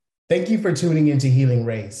Thank you for tuning into Healing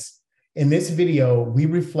Race. In this video, we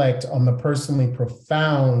reflect on the personally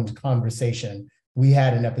profound conversation we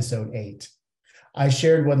had in episode 8. I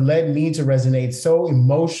shared what led me to resonate so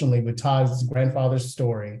emotionally with Todd's grandfather's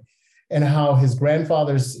story and how his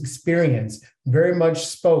grandfather's experience very much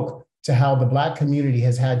spoke to how the Black community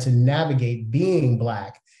has had to navigate being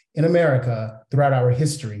Black in America throughout our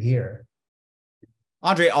history here.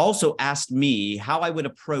 Andre also asked me how I would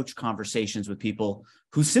approach conversations with people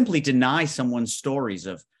who simply deny someone's stories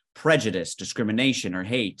of prejudice, discrimination, or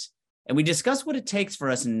hate. And we discussed what it takes for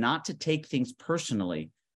us not to take things personally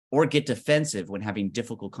or get defensive when having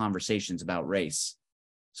difficult conversations about race.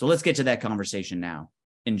 So let's get to that conversation now.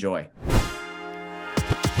 Enjoy.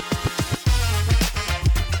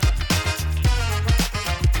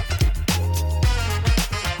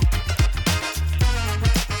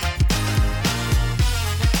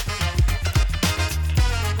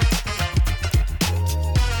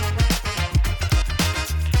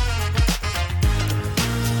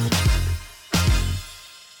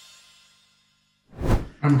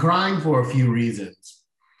 I'm crying for a few reasons.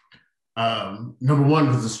 Number one,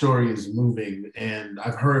 because the story is moving, and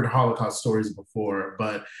I've heard Holocaust stories before,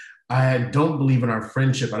 but I don't believe in our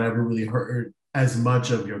friendship. I never really heard as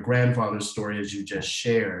much of your grandfather's story as you just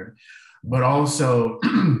shared, but also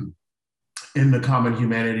in the common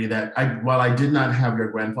humanity that while I did not have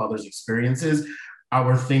your grandfather's experiences,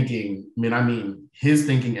 our thinking, his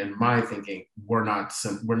thinking and my thinking were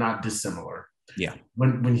not dissimilar. Yeah.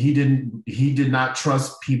 When he did not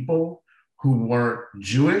trust people who weren't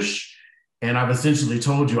Jewish, and I've essentially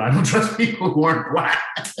told you I don't trust people who aren't Black.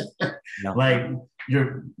 No. Like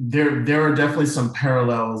there are definitely some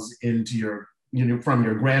parallels into from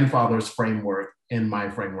your grandfather's framework and my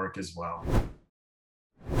framework as well.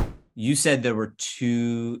 You said there were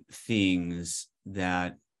two things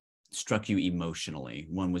that struck you emotionally.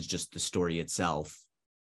 One was just the story itself,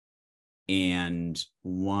 and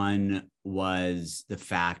one was the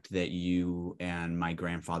fact that you and my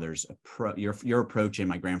grandfather's approach, your approach and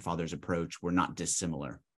my grandfather's approach were not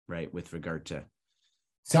dissimilar, right? With regard to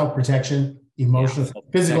self-protection, emotional,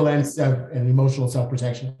 physical and emotional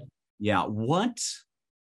self-protection. Yeah. What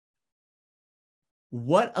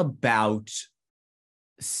about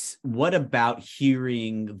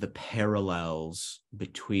hearing the parallels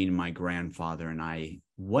between my grandfather and I?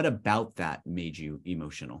 What about that made you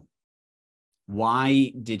emotional?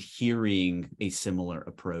 Why did hearing a similar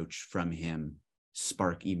approach from him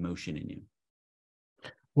spark emotion in you?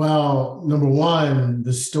 Well, number one,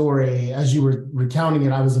 the story, as you were recounting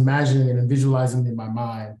it, I was imagining it and visualizing it in my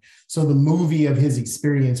mind. So the movie of his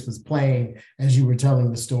experience was playing as you were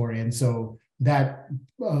telling the story. And so that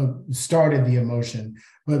started the emotion.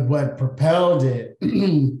 But what propelled it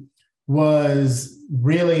was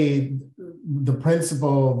really the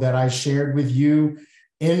principle that I shared with you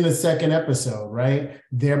in the second episode, right?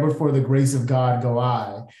 There before the grace of God go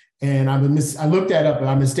I. And I looked that up and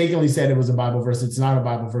I mistakenly said it was a Bible verse. It's not a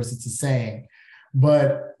Bible verse, it's a saying.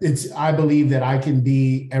 But I believe that I can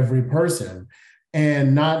be every person.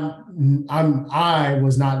 And I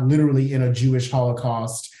was not literally in a Jewish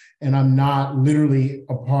Holocaust, and I'm not literally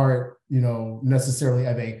a part, necessarily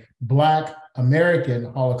of a Black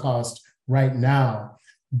American Holocaust right now.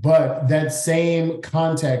 But that same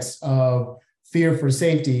context of fear for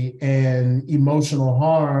safety and emotional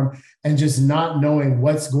harm and just not knowing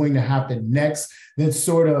what's going to happen next, that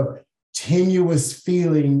sort of tenuous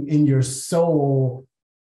feeling in your soul,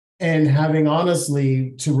 and having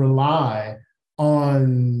honestly to rely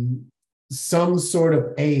on some sort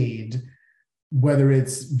of aid, whether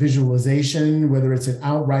it's visualization, whether it's an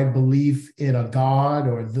outright belief in a God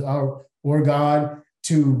or God,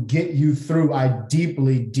 to get you through. I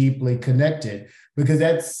deeply, deeply connected, because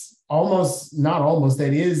that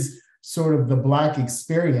is sort of the Black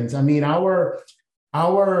experience. I mean, our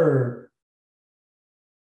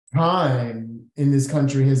time in this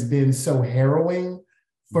country has been so harrowing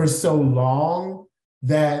for so long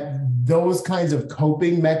that those kinds of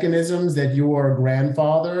coping mechanisms that your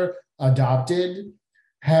grandfather adopted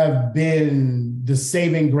have been the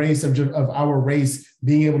saving grace of our race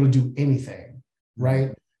being able to do anything,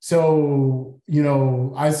 right? So,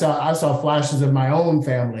 I saw flashes of my own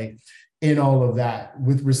family in all of that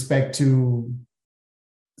with respect to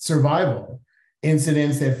survival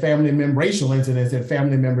incidents racial incidents that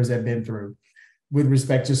family members have been through with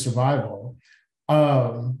respect to survival.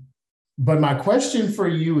 But my question for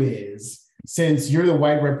you is, since you're the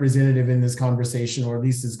white representative in this conversation, or at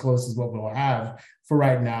least as close as what we'll have for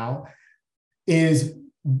right now, is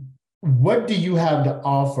what do you have to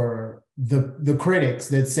offer the critics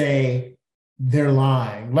that say they're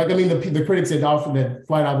lying. Like, I mean, the critics said often that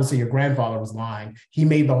Flight Out will say your grandfather was lying. He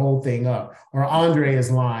made the whole thing up. Or Andre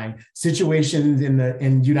is lying. Situations in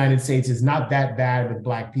the United States is not that bad with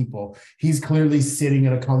Black people. He's clearly sitting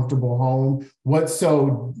in a comfortable home. What's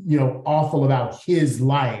so, awful about his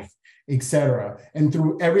life, etc. And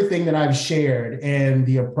through everything that I've shared and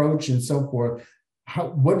the approach and so forth,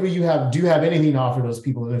 what do you have? Do you have anything to offer those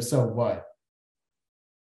people? And if so, what?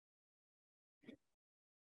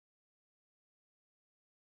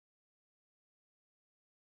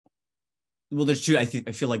 Well, there's two. I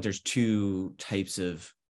feel like there's two types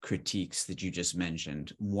of critiques that you just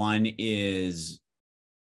mentioned. One is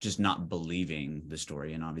just not believing the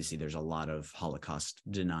story, and obviously there's a lot of Holocaust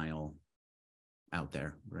denial out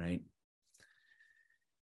there, right?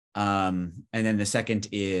 And then the second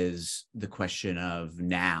is the question of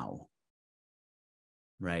now,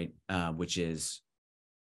 right? Which is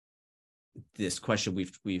this question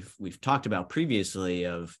we've talked about previously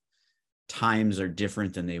of times are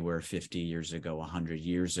different than they were 50 years ago, 100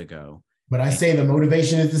 years ago. But I say the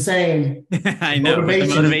motivation is the same. I know, but the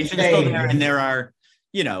motivation is still there, and there are,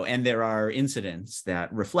 and there are incidents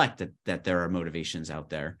that reflect that there are motivations out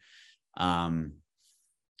there.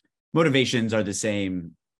 Motivations are the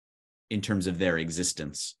same in terms of their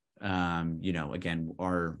existence. Again,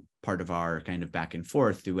 our part of our kind of back and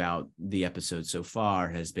forth throughout the episode so far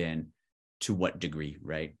has been to what degree,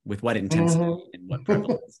 right? With what intensity and what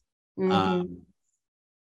prevalence.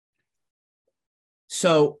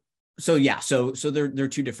 So there are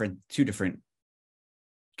two different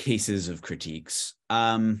cases of critiques.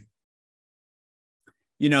 For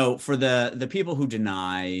the people who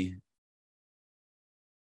deny,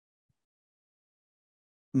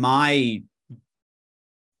 my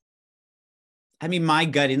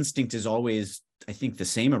gut instinct is always, I think, the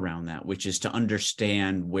same around that, which is to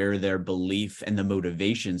understand where their belief and the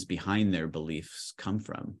motivations behind their beliefs come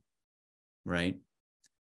from. Right.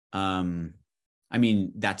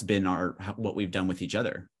 That's been what we've done with each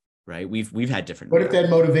other, right? We've had different. What if that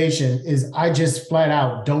motivation is I just flat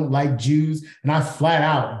out don't like Jews and I flat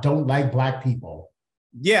out don't like Black people?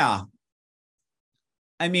 Yeah.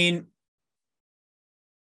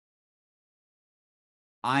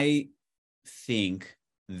 I think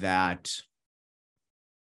that,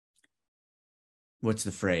 what's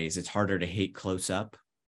the phrase? It's harder to hate close up,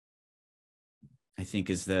 I think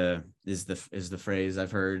is the phrase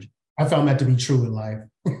I've heard. I found that to be true in life.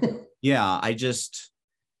 Yeah,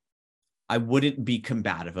 I wouldn't be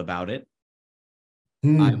combative about it.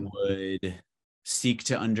 I would seek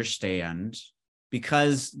to understand,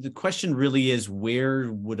 because the question really is,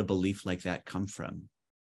 where would a belief like that come from?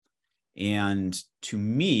 And to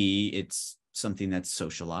me, it's something that's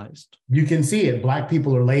socialized. You can see it. Black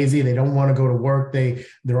people are lazy. They don't want to go to work.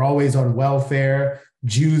 They're always on welfare.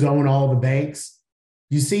 Jews own all the banks.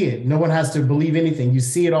 You see it. No one has to believe anything. You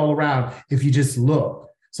see it all around if you just look.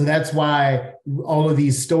 So that's why all of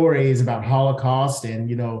these stories about Holocaust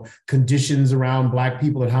and, conditions around Black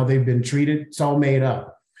people and how they've been treated, it's all made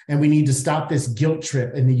up. And we need to stop this guilt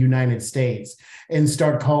trip in the United States and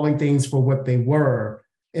start calling things for what they were,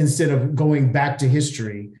 instead of going back to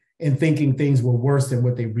history and thinking things were worse than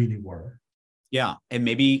what they really were. Yeah. And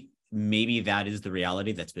maybe that is the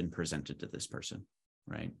reality that's been presented to this person,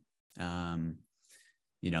 right?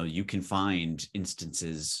 You can find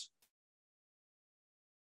instances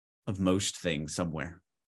of most things somewhere,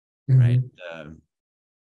 right?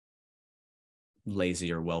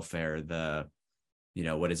 Lazy or welfare,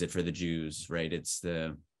 what is it for the Jews, right? It's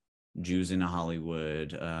the Jews in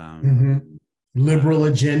Hollywood. Liberal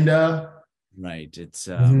agenda. Right. It's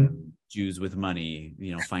Jews with money,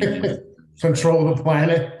 control the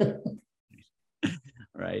planet.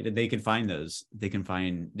 Right. And they can find those. They can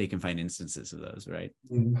find instances of those, right?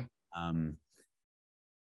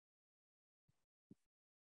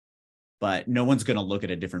 But no one's going to look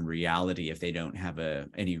at a different reality if they don't have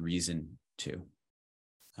any reason to.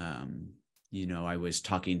 I was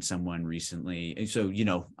talking to someone recently, and so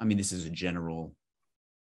this is a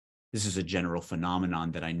general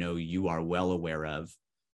phenomenon that I know you are well aware of,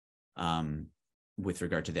 with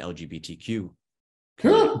regard to the LGBTQ.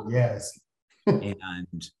 Yes.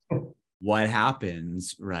 And what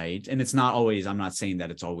happens, right? And it's not always, I'm not saying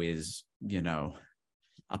that it's always,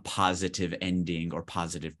 a positive ending or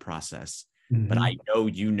positive process, but I know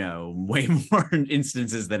way more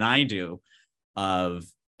instances than I do of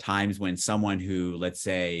times when someone who, let's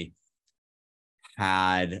say,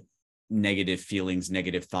 had negative feelings,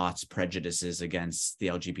 negative thoughts, prejudices against the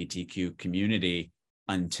LGBTQ community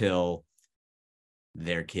until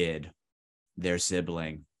their kid, their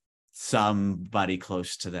sibling, somebody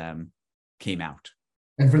close to them came out,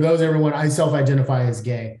 And for those, everyone, I self-identify as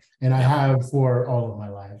gay, and I Yeah. have for all of my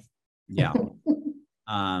life. Yeah.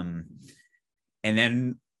 Um, and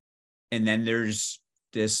then there's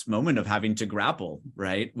this moment of having to grapple,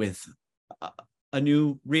 right, with a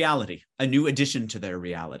new reality, a new addition to their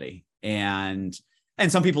reality. And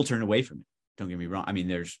some people turn away from it. Don't get me wrong. I mean,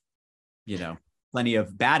 there's, plenty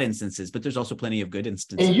of bad instances, but there's also plenty of good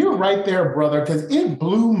instances. And you're right there, brother, because it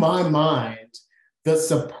blew my mind, the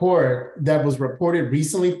support that was reported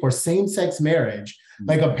recently for same-sex marriage.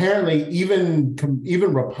 Like, apparently even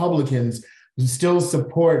Republicans still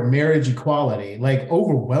support marriage equality, like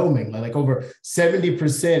overwhelmingly, like over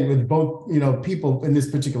 70% with both, people in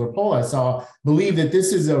this particular poll I saw believe that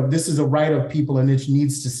this is a right of people and it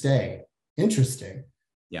needs to stay. Interesting.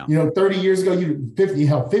 Yeah. 30 years ago,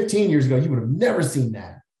 15 years ago, you would have never seen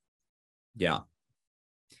that. Yeah.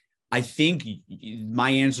 I think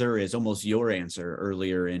my answer is almost your answer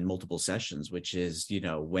earlier in multiple sessions, which is,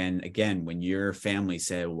 when your family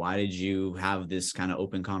said, why did you have this kind of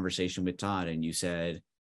open conversation with Todd? And you said,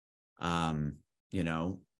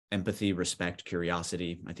 empathy, respect,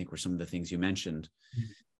 curiosity, I think were some of the things you mentioned.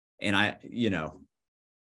 And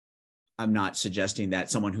I'm not suggesting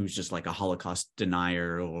that someone who's just like a Holocaust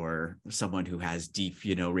denier or someone who has deep,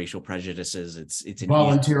 racial prejudices, it's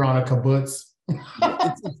volunteer on a kibbutz.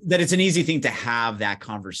 That it's an easy thing to have that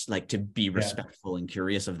conversation, like to be respectful and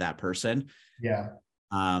curious of that person. Yeah.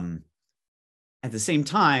 At the same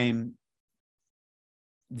time,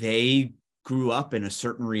 they grew up in a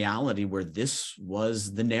certain reality where this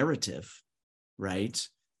was the narrative, right?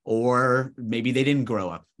 Or maybe they didn't grow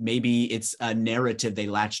up. Maybe it's a narrative they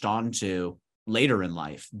latched onto later in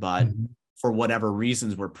life, but for whatever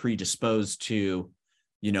reasons were predisposed to,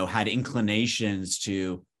 had inclinations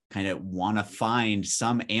to kind of want to find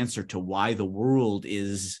some answer to why the world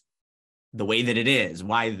is the way that it is,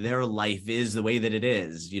 why their life is the way that it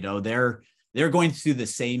is. They're going through the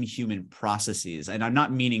same human processes. And I'm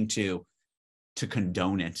not meaning to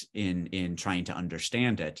condone it in trying to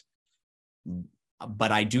understand it.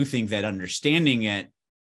 But I do think that understanding it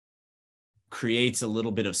creates a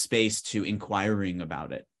little bit of space to inquiring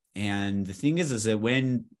about it. And the thing is that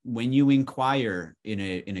when you inquire in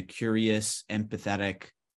a curious, empathetic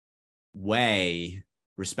way,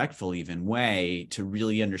 respectful even way, to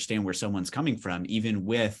really understand where someone's coming from, even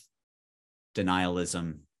with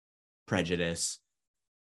denialism, prejudice,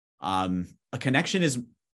 a connection is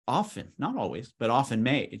often, not always, but often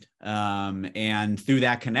made. And through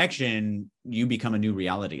that connection, you become a new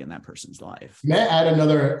reality in that person's life. May I add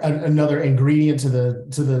another ingredient to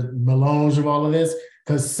the melange of all of this?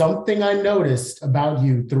 Because something I noticed about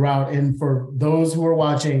you throughout, and for those who are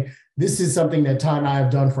watching, this is something that Todd and I have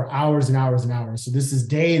done for hours and hours and hours. So this is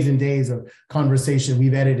days and days of conversation.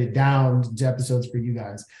 We've edited down to episodes for you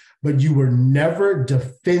guys, but you were never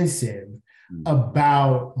defensive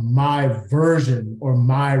about my version or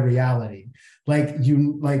my reality. Like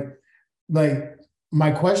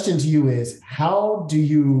my question to you is, how do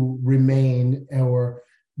you remain or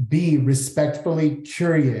be respectfully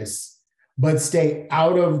curious, but stay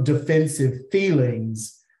out of defensive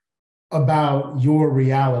feelings about your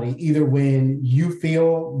reality, either when you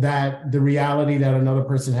feel that the reality that another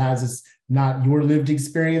person has is not your lived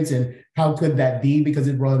experience? And how could that be? Because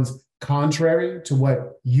it runs contrary to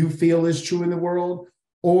what you feel is true in the world,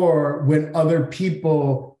 or when other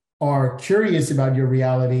people are curious about your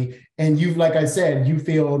reality and like I said, you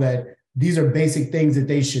feel that these are basic things that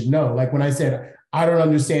they should know. Like when I said, I don't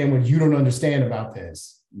understand what you don't understand about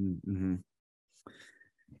this. Mm-hmm.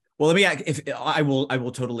 Well, I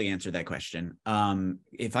will totally answer that question.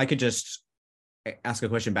 If I could just ask a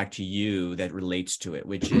question back to you that relates to it,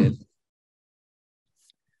 which is,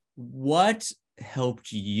 what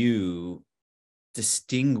helped you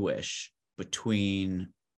distinguish between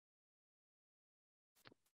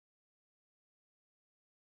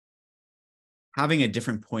having a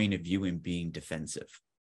different point of view and being defensive?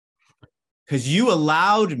 Because you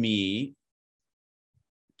allowed me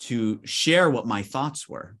to share what my thoughts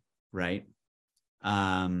were, right?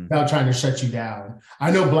 Without trying to shut you down.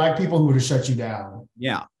 I know Black people who would have shut you down.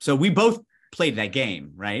 Yeah. So we both played that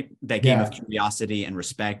game, right? That game of curiosity and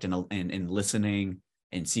respect and listening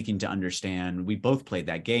and seeking to understand. We both played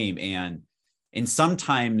that game. And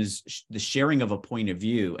sometimes the sharing of a point of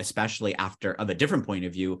view, especially of a different point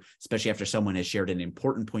of view, especially after someone has shared an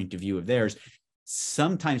important point of view of theirs,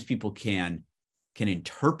 sometimes people can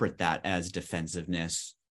interpret that as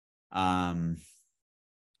defensiveness,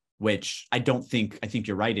 which I think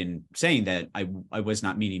you're right in saying that I was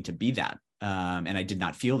not meaning to be that. And I did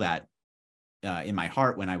not feel that in my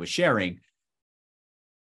heart when I was sharing.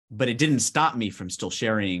 but it didn't stop me from still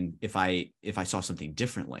sharing if I saw something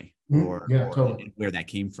differently, or, Yeah, or totally. where that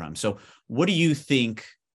came from. So what do you think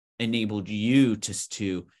enabled you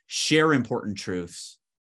to share important truths?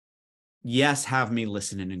 Yes, have me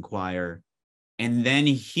listen and inquire, and then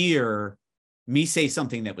hear me say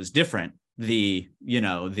something that was different. The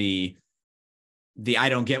I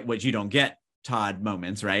don't get what you don't get, Todd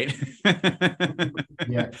moments, right?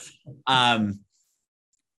 Yes.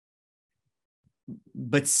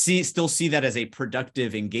 But still see that as a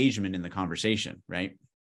productive engagement in the conversation, right?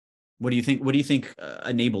 What do you think? What do you think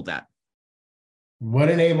enabled that? What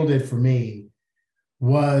enabled it for me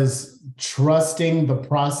was trusting the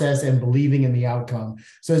process and believing in the outcome.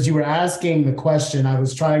 So as you were asking the question, I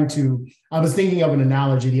was thinking of an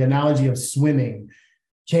analogy. The analogy of swimming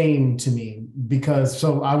came to me because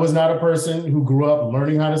so I was not a person who grew up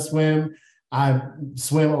learning how to swim. I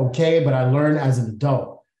swim okay, but I learned as an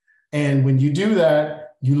adult. And when you do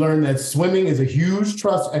that, you learn that swimming is a huge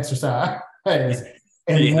trust exercise. And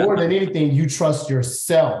Yeah. more than anything, you trust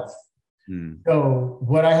yourself. So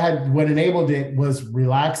what enabled it was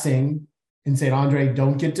relaxing and saying, Andre,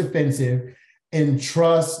 don't get defensive, and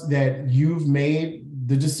trust that you've made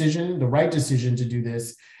the right decision to do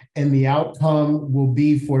this, and the outcome will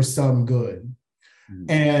be for some good.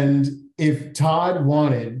 And if Todd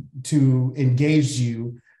wanted to engage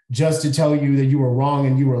you just to tell you that you were wrong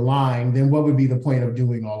and you were lying, then what would be the point of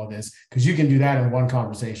doing all of this? Because you can do that in one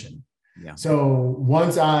conversation. Yeah. So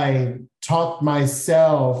once I talked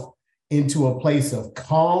myself into a place of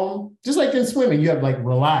calm, just like in swimming, you have like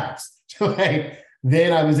relax.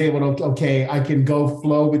 Then I was able to, okay, I can go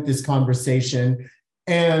flow with this conversation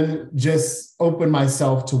and just open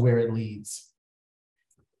myself to where it leads.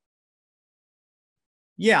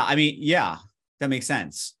 Yeah, I mean, yeah, that makes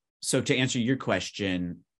sense. So to answer your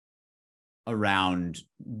question around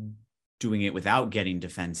doing it without getting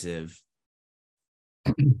defensive,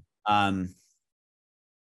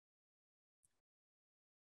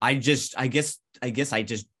 I guess I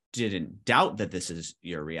just didn't doubt that this is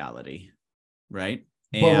your reality, right?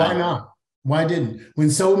 But why not? Why didn't? When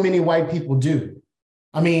so many white people do.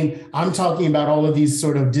 I mean, I'm talking about all of these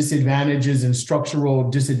sort of disadvantages and structural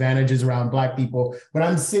disadvantages around Black people, but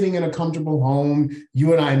I'm sitting in a comfortable home.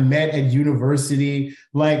 You and I met at university,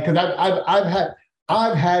 like, because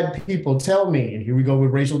I've had people tell me, and here we go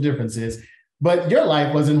with racial differences, but your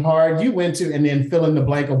life wasn't hard. You went to, and then fill in the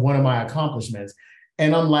blank of one of my accomplishments.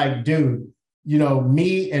 And I'm like, dude,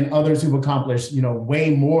 me and others who've accomplished, way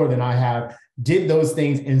more than I have, did those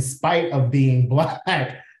things in spite of being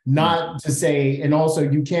Black. Not to say, and also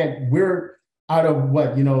we're out of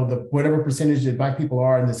whatever percentage that Black people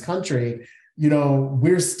are in this country,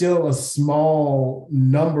 we're still a small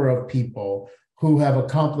number of people who have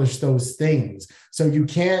accomplished those things. So you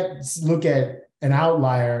can't look at an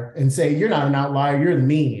outlier and say, you're not an outlier, you're the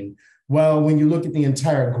mean. Well, when you look at the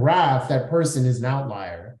entire graph, that person is an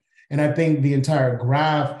outlier. And I think the entire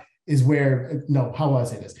graph is how will I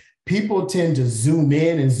say this? People tend to zoom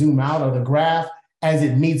in and zoom out of the graph as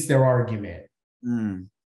it meets their argument.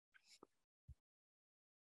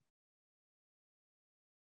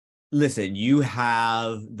 Listen, you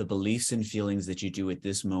have the beliefs and feelings that you do at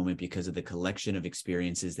this moment because of the collection of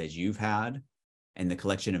experiences that you've had and the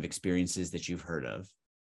collection of experiences that you've heard of.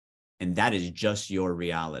 And that is just your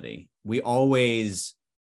reality. We always,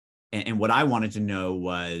 and what I wanted to know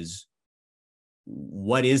was,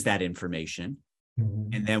 what is that information?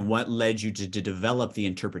 And then what led you to develop the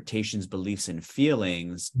interpretations, beliefs, and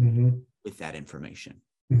feelings with that information?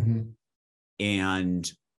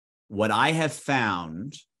 And what I have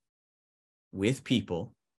found with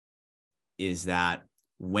people is that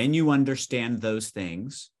when you understand those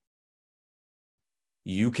things,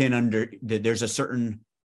 you can there's a certain,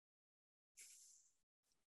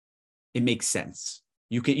 it makes sense.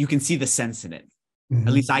 You can see the sense in it.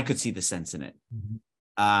 At least I could see the sense in it.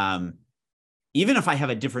 Even if I have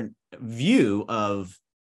a different view of,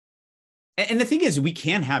 and the thing is, we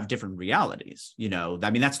can have different realities, I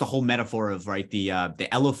mean, that's the whole metaphor of, right, the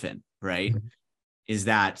elephant, right? Is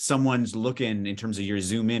that someone's looking, in terms of your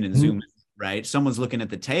zoom in and zoom in, right? Someone's looking at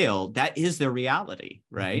the tail, that is their reality,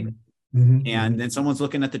 right? And then someone's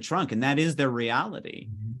looking at the trunk, and that is their reality.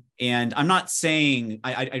 And I'm not saying,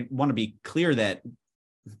 I want to be clear that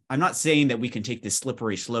I'm not saying that we can take this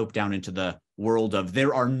slippery slope down into the world of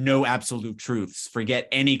there are no absolute truths, forget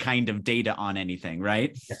any kind of data on anything,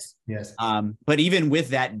 right? Yes. But even with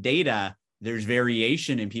that data, there's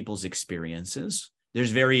variation in people's experiences.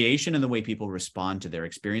 There's variation in the way people respond to their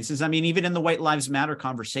experiences. I mean, even in the White Lives Matter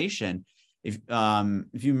conversation, if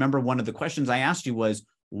you remember, one of the questions I asked you was,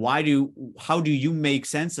 how do you make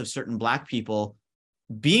sense of certain Black people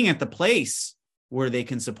being at the place where they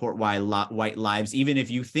can support white lives, even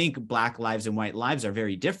if you think Black lives and white lives are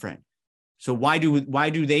very different. So why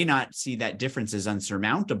do they not see that difference as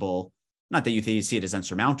unsurmountable? Not that you see it as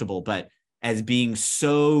unsurmountable, but as being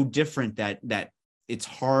so different that it's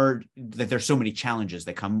hard, that there's so many challenges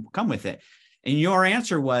that come with it. And your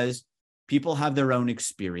answer was, people have their own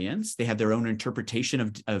experience. They have their own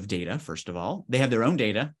interpretation of data. First of all, they have their own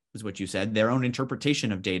data, is what you said, their own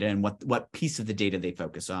interpretation of data and what piece of the data they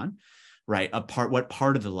focus on, right? What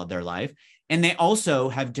part of their life. And they also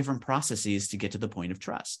have different processes to get to the point of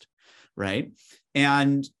trust, right?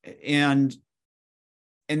 And that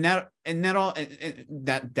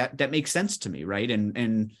makes sense to me, right?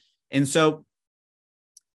 And so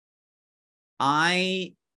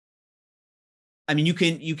I mean, you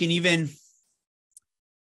can even,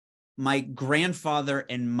 my grandfather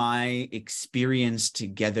and my experience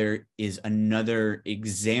together is another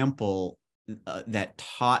example that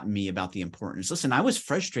taught me about the importance. Listen, I was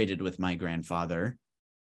frustrated with my grandfather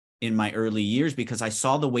in my early years because I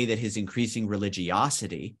saw the way that his increasing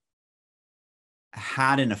religiosity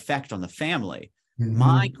had an effect on the family. Mm-hmm.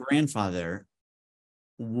 My grandfather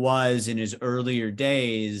was, in his earlier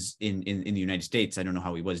days in the United States, I don't know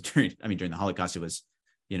how he was during the Holocaust, it was,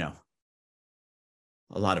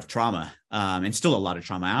 a lot of trauma, and still a lot of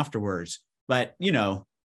trauma afterwards. But,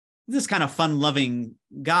 this kind of fun-loving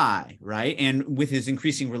guy, right? And with his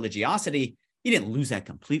increasing religiosity, he didn't lose that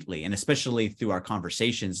completely. And especially through our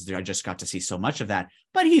conversations, I just got to see so much of that.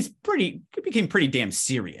 But he became pretty damn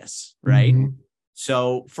serious, right? Mm-hmm.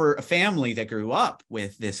 So for a family that grew up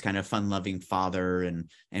with this kind of fun-loving father and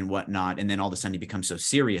whatnot, and then all of a sudden he becomes so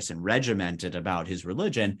serious and regimented about his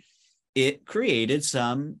religion, it created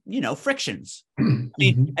some, frictions. I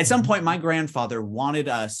mean, at some point, my grandfather wanted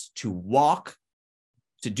us to walk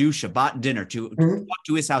to do Shabbat dinner, to walk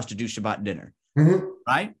to his house to do Shabbat dinner,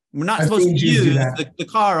 right? We're not supposed to use the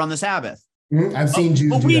car on the Sabbath. I've seen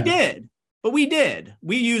Jews do that. But we did.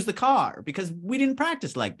 We used the car because we didn't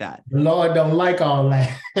practice like that. The Lord don't like all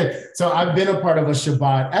that. So I've been a part of a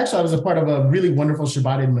Shabbat. Actually, I was a part of a really wonderful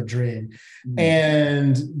Shabbat in Madrid.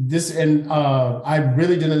 And I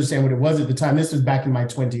really didn't understand what it was at the time. This was back in my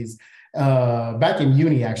 20s, back in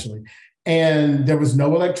uni, actually. And there was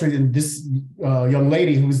no electricity. And this young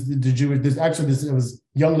lady who was the Jewish, it was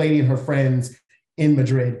young lady and her friends in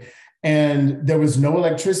Madrid. And there was no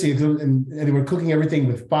electricity, and they were cooking everything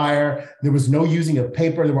with fire. There was no using of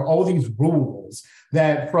paper. There were all these rules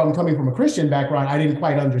that, from coming from a Christian background, I didn't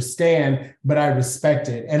quite understand, but I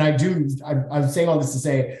respected. And I'm saying all this to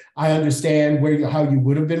say, I understand how you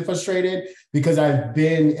would have been frustrated, because I've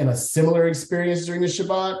been in a similar experience during the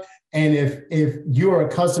Shabbat. And if you're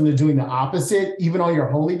accustomed to doing the opposite, even on your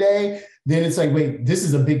holy day, then it's like, wait, this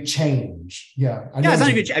is a big change. Yeah. It's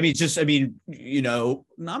not even,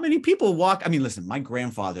 not many people walk. I mean, listen, my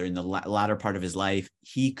grandfather in the latter part of his life,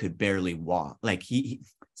 he could barely walk. Like he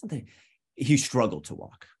struggled to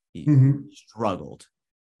walk. He struggled,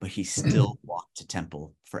 but he still walked to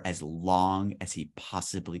temple for as long as he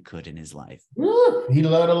possibly could in his life. Woo, he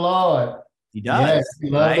loved the Lord. He does. Yes, he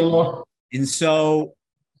loved the Lord. And so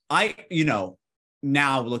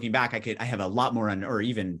now looking back, I have a lot more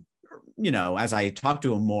as I talked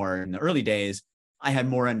to him more in the early days, I had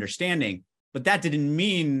more understanding, but that didn't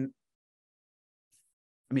mean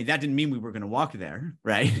we were going to walk there,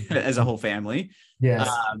 right? As a whole family. Yes.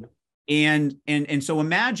 And so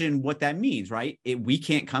imagine what that means, right? We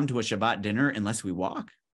can't come to a Shabbat dinner unless we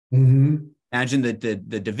walk. Mm-hmm. Imagine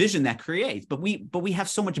the division that creates, but we have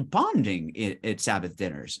so much bonding at Sabbath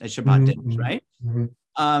dinners, at Shabbat dinners, right? Mm-hmm.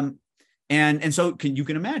 And so you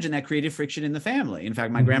can imagine that created friction in the family. In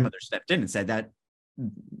fact, my grandmother stepped in and said that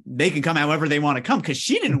they can come however they want to come, because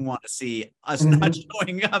she didn't want to see us not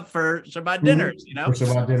showing up for Shabbat dinners, For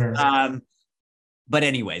Shabbat dinners. But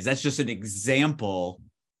anyways, that's just an example.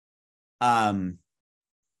 That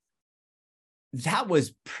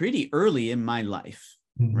was pretty early in my life,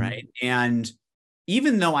 right? And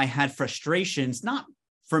even though I had frustrations, not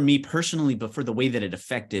for me personally, but for the way that it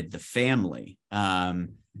affected the family,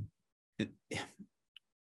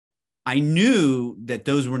 I knew that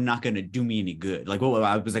those were not going to do me any good. Like,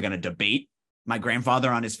 was I going to debate my grandfather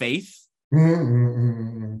on his faith?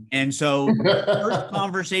 And so the first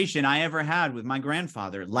conversation I ever had with my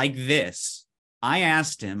grandfather like this, I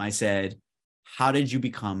asked him, I said, how did you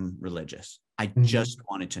become religious? I just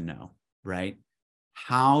wanted to know, right?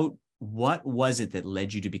 What was it that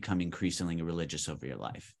led you to become increasingly religious over your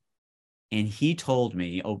life? And he told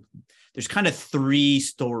me, there's kind of three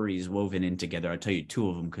stories woven in together. I'll tell you two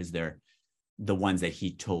of them because they're the ones that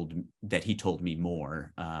he told me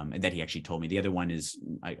more, and that he actually told me. The other one is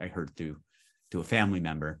I heard through to a family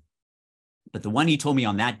member. But the one he told me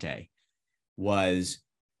on that day was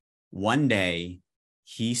one day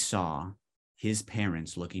he saw his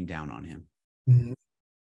parents looking down on him. Mm-hmm.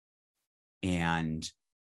 And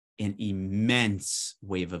an immense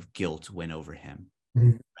wave of guilt went over him,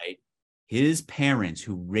 Mm-hmm. right? His parents,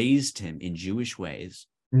 who raised him in Jewish ways,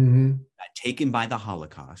 Mm-hmm. got taken by the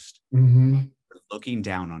Holocaust, Mm-hmm. were looking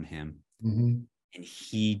down on him, Mm-hmm. and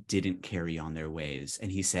he didn't carry on their ways.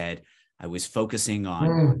 And he said, I was focusing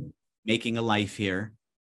on making a life here.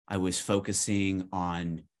 I was focusing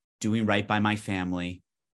on doing right by my family,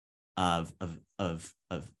 of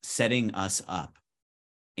setting us up.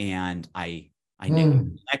 And I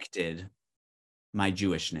neglected my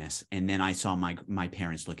Jewishness. And then I saw my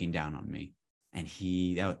parents looking down on me. And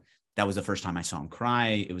that was the first time I saw him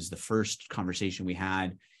cry. It was the first conversation we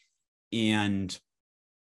had. And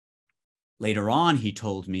later on, he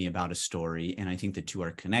told me about a story, and I think the two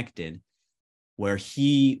are connected, where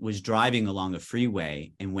he was driving along a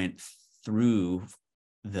freeway and went through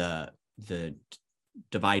the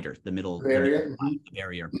divider, the middle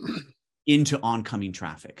barrier, into oncoming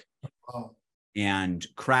traffic. Wow. And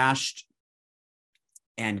crashed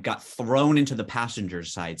and got thrown into the passenger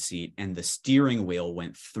side seat, and the steering wheel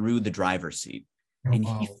went through the driver's seat. And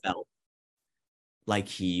he felt like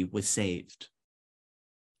he was saved.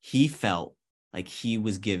 He felt like he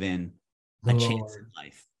was given a chance in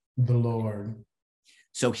life. The Lord.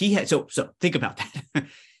 So he had, so think about that.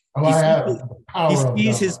 He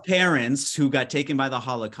sees his parents who got taken by the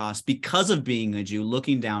Holocaust because of being a Jew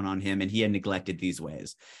looking down on him, and he had neglected these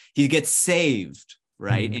ways. He gets saved,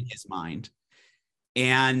 right, in his mind.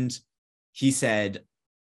 And he said,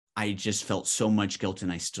 I just felt so much guilt,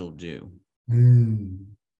 and I still do.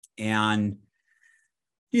 And,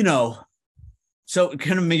 you know, so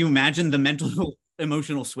kind of maybe imagine the mental,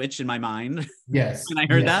 emotional switch in my mind. Yes. When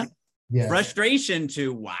I heard that. Yes. Frustration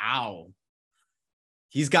to, wow,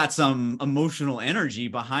 he's got some emotional energy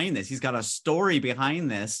behind this. He's got a story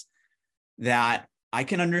behind this that I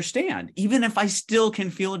can understand, even if I still can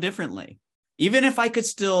feel differently. Even if I could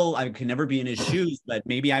never be in his shoes, but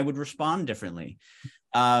maybe I would respond differently.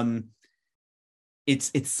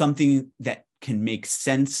 It's something that can make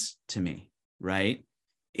sense to me, right?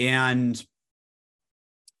 And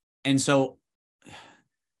so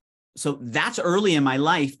that's early in my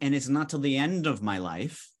life, and it's not till the end of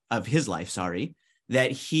his life,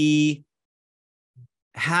 that he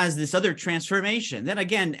has this other transformation that,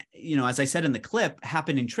 again, as I said in the clip,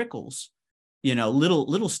 happened in trickles,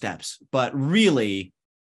 little steps, but really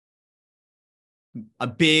a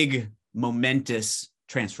big, momentous,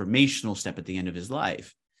 transformational step at the end of his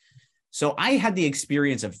life. So I had the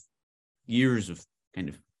experience of years of kind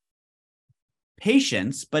of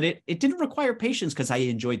patience, but it didn't require patience because I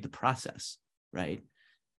enjoyed the process, right?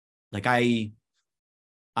 Like I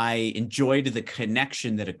enjoyed the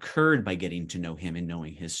connection that occurred by getting to know him and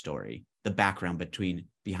knowing his story, the background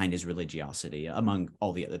behind his religiosity, among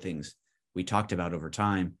all the other things we talked about over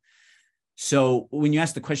time. So when you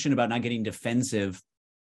ask the question about not getting defensive,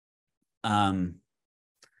 I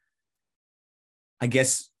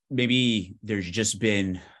guess maybe there's just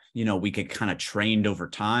been, we get kind of trained over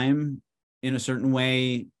time in a certain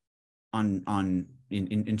way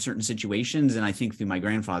in certain situations. And I think through my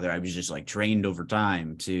grandfather, I was just like trained over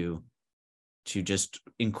time to just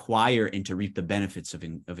inquire and to reap the benefits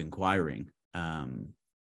of inquiring.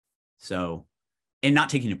 So, and not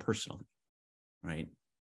taking it personally, right?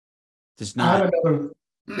 Just not. I have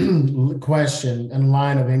another question and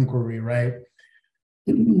line of inquiry, right?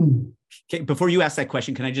 Okay, before you ask that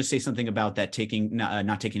question, can I just say something about that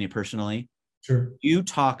not taking it personally? Sure. You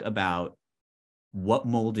talk about what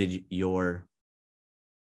molded your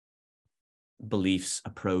beliefs,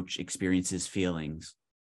 approach, experiences, feelings.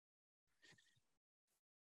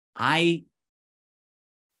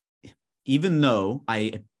 Even though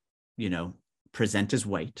I, present as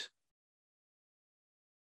white,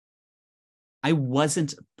 I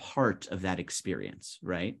wasn't part of that experience,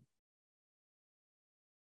 right?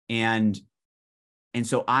 And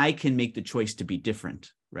so I can make the choice to be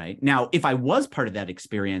different, right? Now, if I was part of that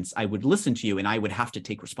experience, I would listen to you and I would have to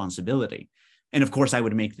take responsibility. And of course, I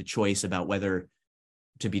would make the choice about whether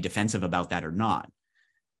to be defensive about that or not.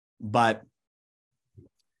 But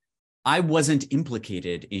I wasn't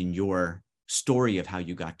implicated in your story of how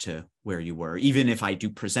you got to where you were, even if I do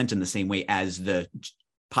present in the same way as the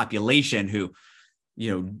population who,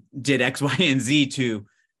 did X, Y, and Z to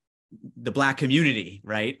the Black community,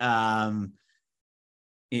 right?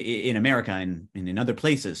 In America and in other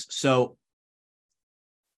places. So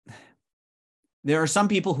there are some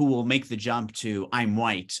people who will make the jump to, I'm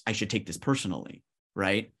white, I should take this personally,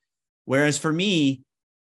 right? Whereas for me,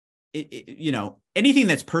 anything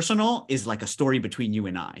that's personal is like a story between you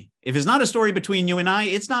and I. If it's not a story between you and I,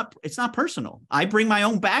 it's not personal. I bring my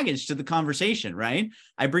own baggage to the conversation, right?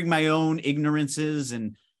 I bring my own ignorances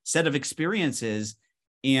and set of experiences.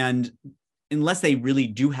 And unless they really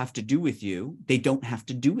do have to do with you, they don't have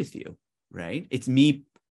to do with you, right? It's me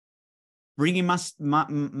bringing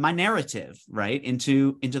my narrative, right,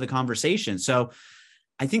 into the conversation. So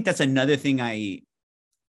I think that's another thing I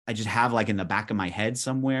just have like in the back of my head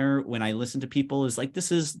somewhere when I listen to people is like,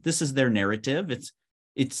 this is their narrative.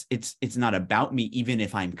 It's not about me, even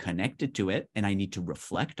if I'm connected to it and I need to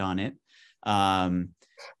reflect on it.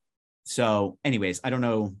 So anyways, I don't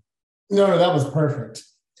know. No, that was perfect.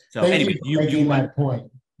 So Thank anyway, you for making that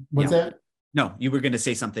point. What's that? No, you were going to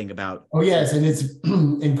say something about. Oh, yes. And it's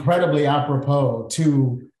incredibly apropos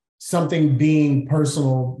to something being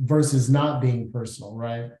personal versus not being personal,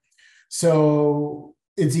 right? So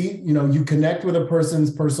it's, you connect with a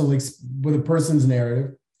person's with a person's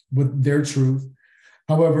narrative, with their truth.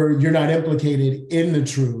 However, you're not implicated in the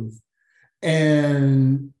truth.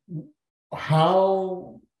 And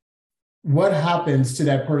what happens to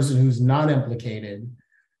that person who's not implicated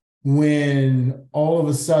when all of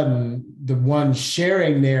a sudden the one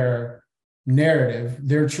sharing their narrative,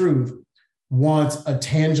 their truth, wants a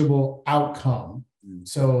tangible outcome?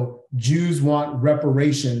 So Jews want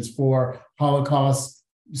reparations for Holocaust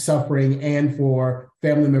suffering and for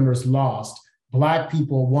family members lost. Black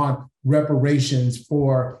people want reparations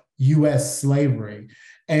for US slavery.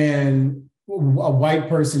 And a white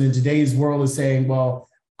person in today's world is saying, well,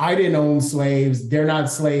 I didn't own slaves. They're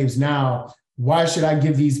not slaves now. Why should I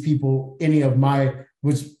give these people any of my,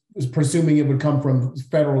 which was presuming it would come from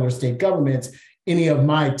federal or state governments, any of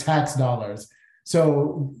my tax dollars?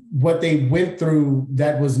 So what they went through,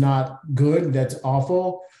 that was not good. That's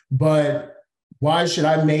awful. But why should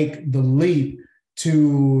I make the leap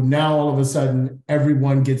to now all of a sudden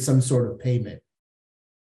everyone gets some sort of payment?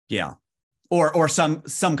 Yeah. Or some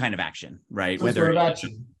kind of action, right? Some sort of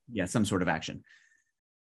action. Yeah, some sort of action.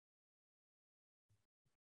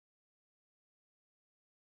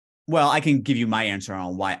 Well, I can give you my answer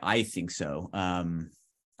on why I think so.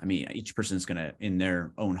 I mean, each person is going to, in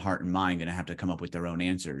their own heart and mind, going to have to come up with their own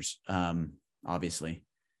answers, obviously.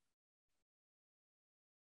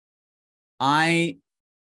 I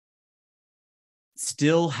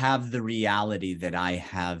still have the reality that I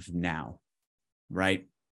have now, right?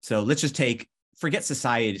 So let's just forget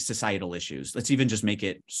societal issues. Let's even just make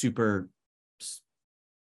it super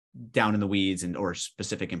down in the weeds or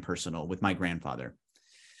specific and personal with my grandfather.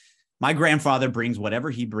 My grandfather brings whatever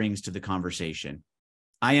he brings to the conversation.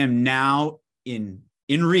 I am now in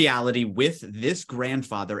reality with this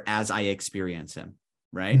grandfather as I experience him,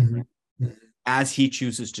 right? Mm-hmm. As he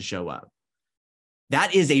chooses to show up.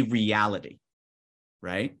 That is a reality,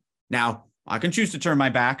 right? Now, I can choose to turn my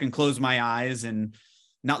back and close my eyes and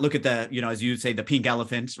not look at the, as you say, the pink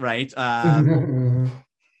elephant, right?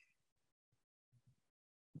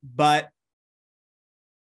 But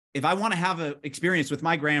if I want to have an experience with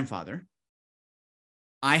my grandfather,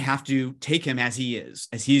 I have to take him as he is,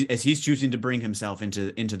 as he's choosing to bring himself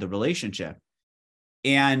into the relationship.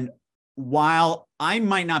 And while I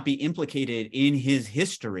might not be implicated in his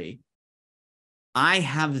history, I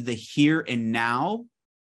have the here and now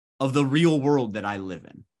of the real world that I live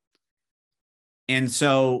in. And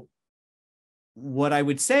so what I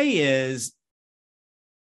would say is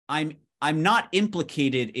I'm not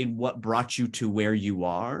implicated in what brought you to where you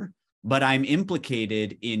are, but I'm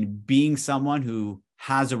implicated in being someone who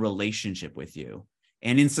has a relationship with you.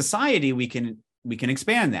 And in society, we can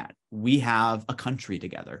expand that. We have a country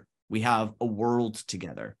together. We have a world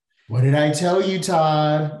together. What did I tell you,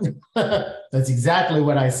 Todd? That's exactly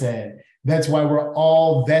what I said. That's why we're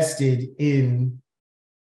all vested in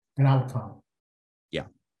an outcome. Yeah,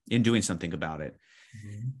 in doing something about it.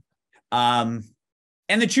 Mm-hmm.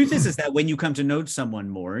 And the truth is that when you come to know someone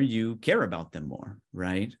more, you care about them more,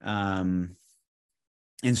 right? And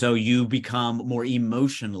so you become more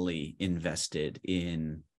emotionally invested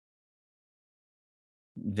in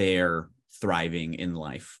their thriving in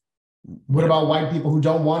life. What about white people who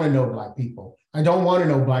don't want to know Black people? I don't want to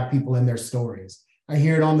know Black people and their stories. I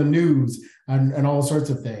hear it on the news and all sorts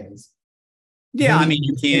of things. Yeah, I mean,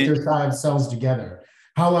 you can't get their selves together.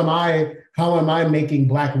 How am I making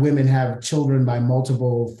Black women have children by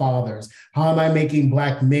multiple fathers? How am I making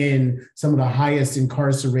Black men some of the highest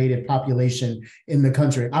incarcerated population in the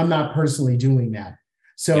country? I'm not personally doing that.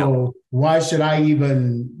 So why should I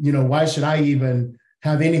even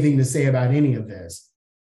have anything to say about any of this?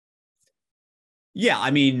 Yeah,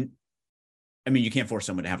 I mean, I mean, you can't force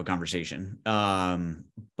someone to have a conversation.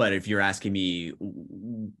 But if you're asking me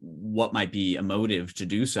what might be a motive to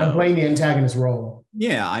do so, I'm playing the antagonist role.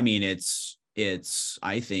 Yeah, I mean,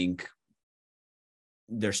 I think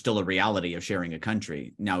there's still a reality of sharing a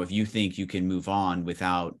country. Now, if you think you can move on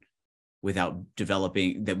without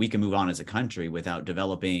developing, that we can move on as a country without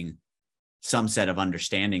developing some set of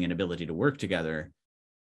understanding and ability to work together,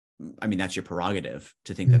 I mean, that's your prerogative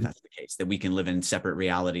to think that that's the case, that we can live in separate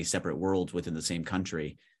realities, separate worlds within the same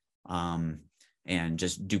country, and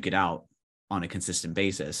just duke it out on a consistent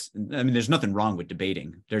basis. I mean, there's nothing wrong with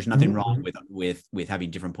debating. There's nothing wrong with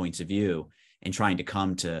having different points of view and trying to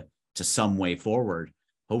come to some way forward,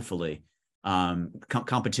 hopefully.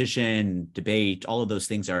 Competition, debate, all of those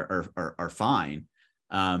things are fine.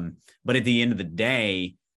 But at the end of the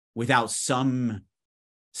day, without some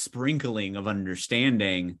sprinkling of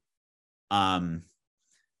understanding, and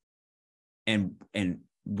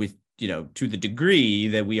with, to the degree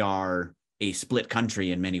that we are a split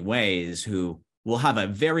country in many ways, who will have a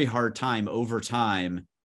very hard time over time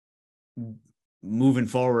moving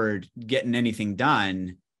forward, getting anything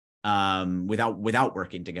done, without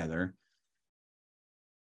working together,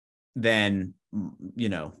 then,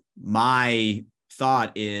 my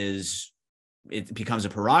thought is it becomes a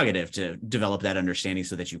prerogative to develop that understanding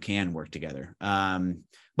so that you can work together.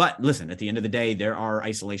 But listen, at the end of the day, there are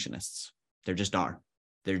isolationists. There just are.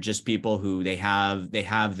 They're just people who they have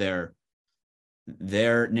their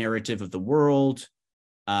narrative of the world,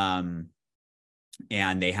 and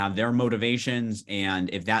they have their motivations. And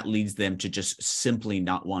if that leads them to just simply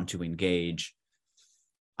not want to engage,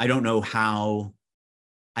 I don't know how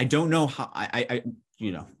you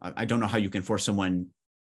can force someone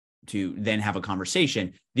to then have a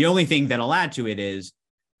conversation. The only thing that I'll add to it is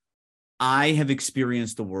I have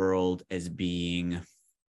experienced the world as being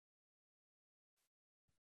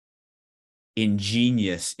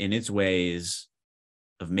ingenious in its ways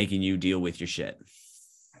of making you deal with your shit.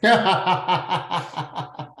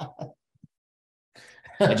 I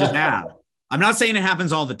just have. I'm not saying it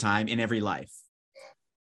happens all the time in every life,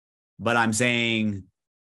 but I'm saying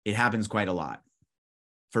it happens quite a lot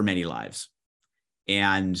for many lives.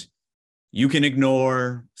 And you can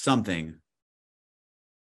ignore something.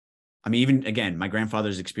 I mean, even again, my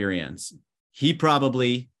grandfather's experience, he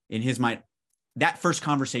probably in his mind, that first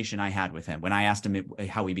conversation I had with him, when I asked him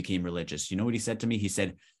how he became religious, you know what he said to me? He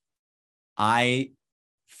said, I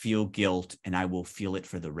feel guilt and I will feel it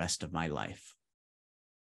for the rest of my life.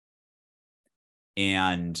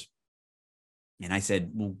 And I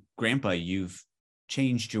said, well, Grandpa, you've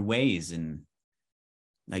changed your ways, and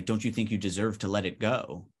like, don't you think you deserve to let it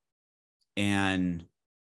go? And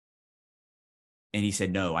he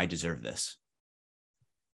said, no, I deserve this.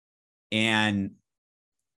 And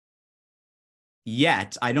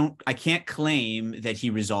yet I can't claim that he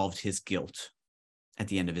resolved his guilt at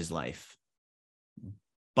the end of his life.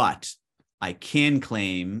 But I can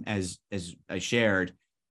claim, as I shared,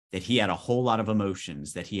 that he had a whole lot of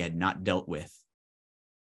emotions that he had not dealt with.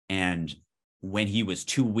 And when he was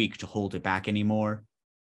too weak to hold it back anymore,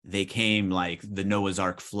 they came like the Noah's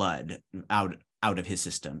Ark flood out of his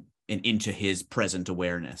system and into his present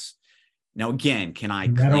awareness. Now, again, can I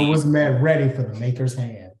claim... Metal was ready for the maker's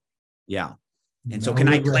hand. Yeah. And so can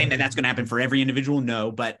I claim that that's going to happen for every individual?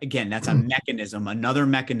 No. But again, that's a mechanism, another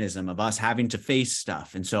mechanism of us having to face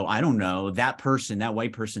stuff. And so I don't know, that person, that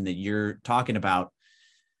white person that you're talking about,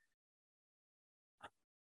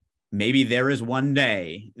 maybe there is one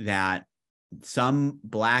day that some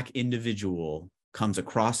Black individual comes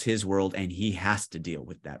across his world and he has to deal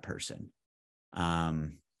with that person.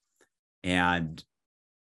 And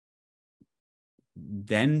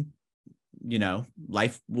then,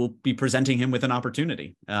 life will be presenting him with an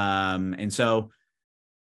opportunity. And so,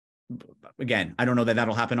 again, I don't know that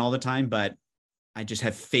that'll happen all the time, but I just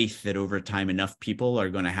have faith that over time, enough people are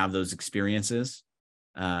going to have those experiences,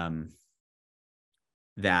 that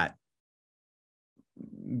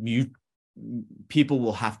people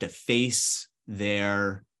will have to face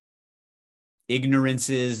their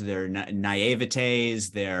ignorances, their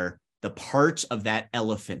naivetes, the parts of that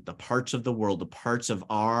elephant, the parts of the world, the parts of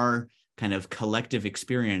our kind of collective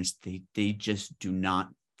experience, they just don't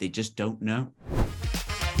know.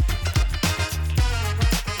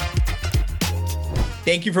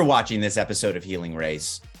 Thank you for watching this episode of Healing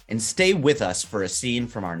Race, and stay with us for a scene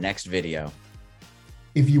from our next video.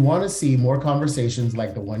 If you want to see more conversations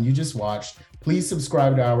like the one you just watched, please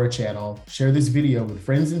subscribe to our channel, share this video with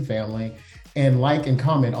friends and family, and like and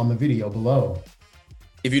comment on the video below.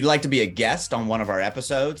 If you'd like to be a guest on one of our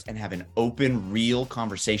episodes and have an open, real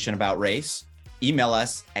conversation about race, email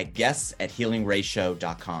us at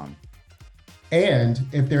guests@healingraceshow.com. And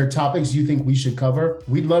if there are topics you think we should cover,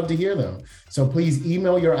 we'd love to hear them. So please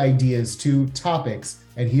email your ideas to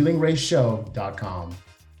topics@healingraceshow.com.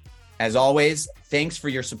 As always, thanks for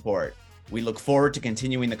your support. We look forward to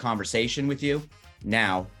continuing the conversation with you.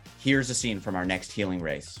 Now, here's a scene from our next Healing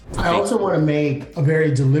Race. I also want to make a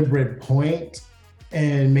very deliberate point,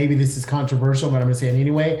 and maybe this is controversial, but I'm going to say it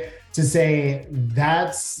anyway, to say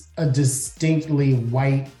that's a distinctly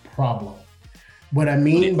white problem. What I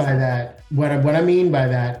mean by that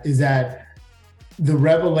is that the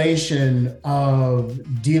revelation of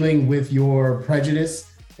dealing with your prejudice,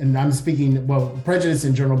 and I'm speaking, prejudice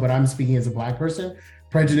in general, but I'm speaking as a Black person,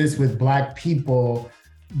 prejudice with Black people,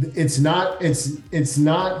 it's not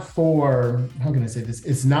for, how can I say this?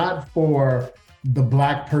 It's not for the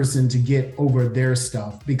Black person to get over their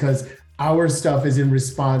stuff, because our stuff is in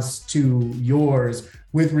response to yours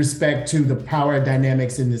with respect to the power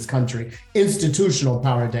dynamics in this country, institutional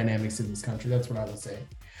power dynamics in this country. That's what I would say.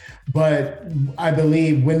 But I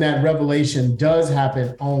believe when that revelation does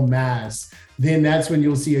happen en masse, then that's when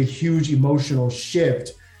you'll see a huge emotional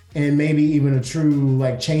shift and maybe even a true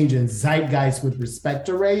change in zeitgeist with respect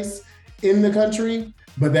to race in the country.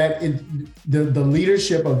 But the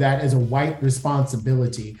leadership of that is a white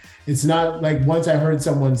responsibility. It's not like, once I heard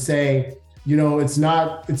someone say, it's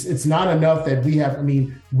not enough that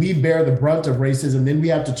we bear the brunt of racism, then we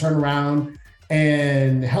have to turn around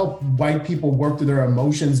and help white people work through their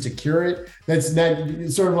emotions to cure it. That's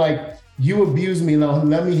sort of like, you abuse me,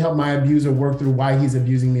 let me help my abuser work through why he's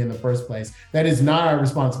abusing me in the first place. That is not our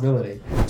responsibility.